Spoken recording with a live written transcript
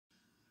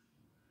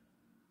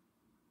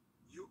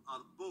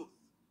are both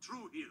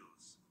true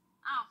heroes.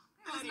 Oh,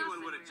 there was Anyone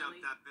nothing, would have jumped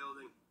really. that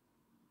building.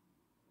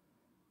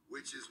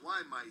 Which is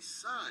why my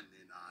son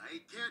and I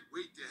can't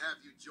wait to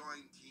have you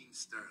join Team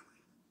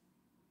Sterling.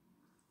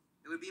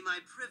 It would be my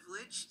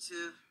privilege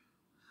to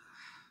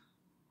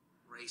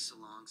race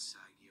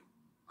alongside you.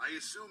 I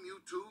assume you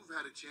two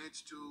have had a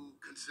chance to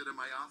consider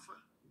my offer?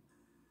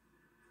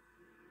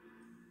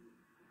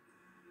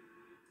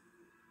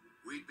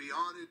 We'd be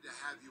honored to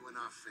have you in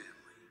our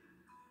family.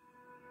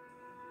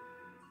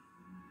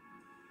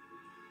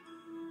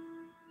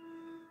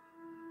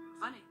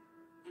 Funny.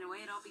 In a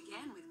way, it all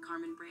began with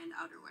Carmen brand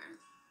outerwear.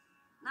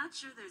 Not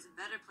sure there's a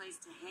better place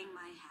to hang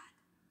my hat.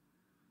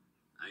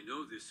 I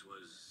know this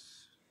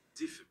was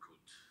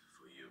difficult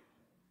for you.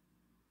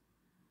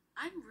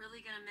 I'm really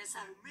gonna miss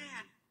Oh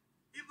man,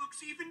 it looks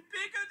even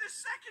bigger the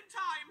second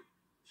time.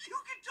 You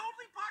can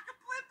totally park a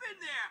blimp in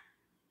there.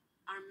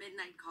 our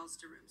midnight calls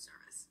to room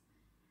service.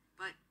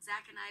 But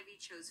Zack and Ivy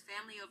chose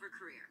family over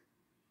career.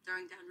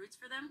 Throwing down roots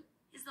for them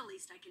is the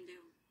least I can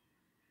do.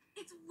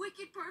 It's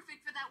wicked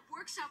perfect for that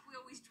workshop we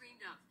always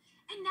dreamed of.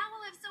 And now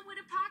we'll have somewhere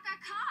to park